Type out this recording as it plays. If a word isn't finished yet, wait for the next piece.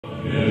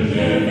Saint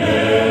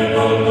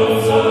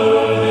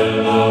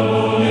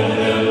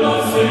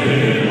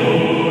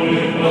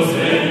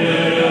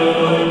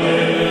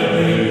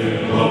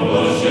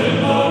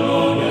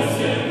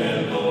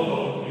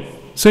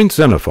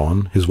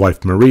Xenophon, his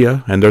wife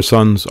Maria, and their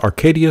sons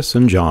Arcadius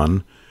and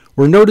John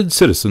were noted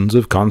citizens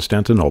of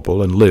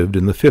Constantinople and lived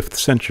in the 5th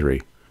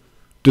century.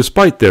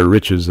 Despite their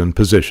riches and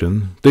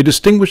position, they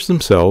distinguished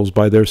themselves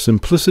by their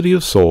simplicity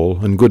of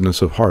soul and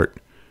goodness of heart.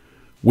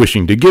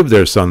 Wishing to give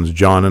their sons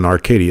John and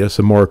Arcadius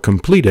a more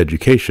complete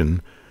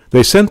education,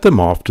 they sent them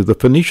off to the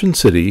Phoenician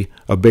city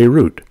of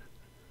Beirut.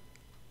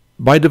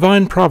 By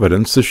divine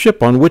providence, the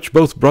ship on which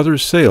both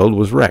brothers sailed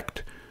was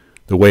wrecked.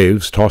 The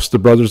waves tossed the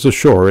brothers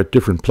ashore at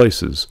different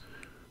places.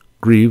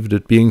 Grieved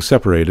at being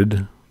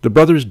separated, the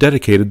brothers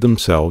dedicated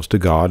themselves to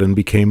God and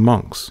became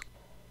monks.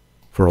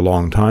 For a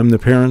long time the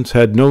parents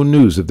had no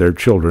news of their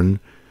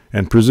children,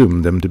 and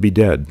presumed them to be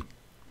dead.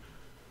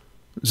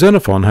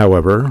 Xenophon,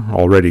 however,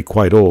 already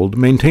quite old,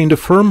 maintained a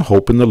firm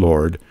hope in the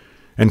Lord,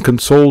 and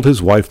consoled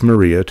his wife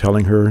Maria,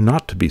 telling her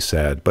not to be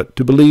sad, but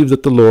to believe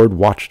that the Lord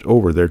watched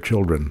over their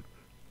children.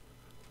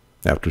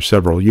 After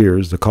several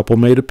years the couple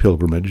made a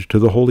pilgrimage to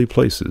the holy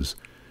places,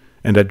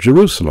 and at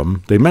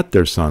Jerusalem they met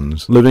their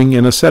sons, living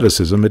in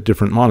asceticism at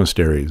different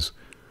monasteries.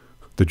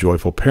 The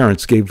joyful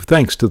parents gave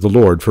thanks to the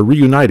Lord for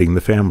reuniting the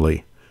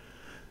family.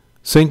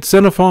 Saint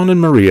Xenophon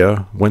and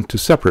Maria went to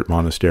separate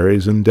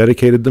monasteries and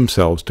dedicated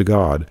themselves to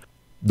God.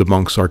 The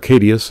monks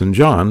Arcadius and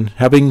John,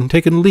 having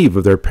taken leave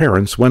of their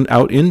parents, went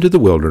out into the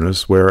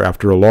wilderness, where,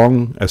 after a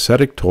long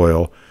ascetic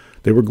toil,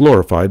 they were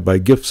glorified by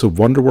gifts of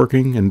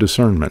wonder-working and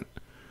discernment.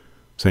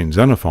 Saint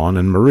Xenophon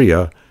and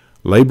Maria,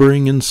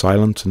 laboring in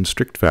silence and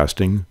strict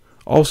fasting,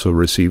 also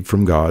received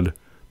from God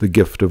the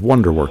gift of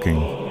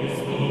wonder-working.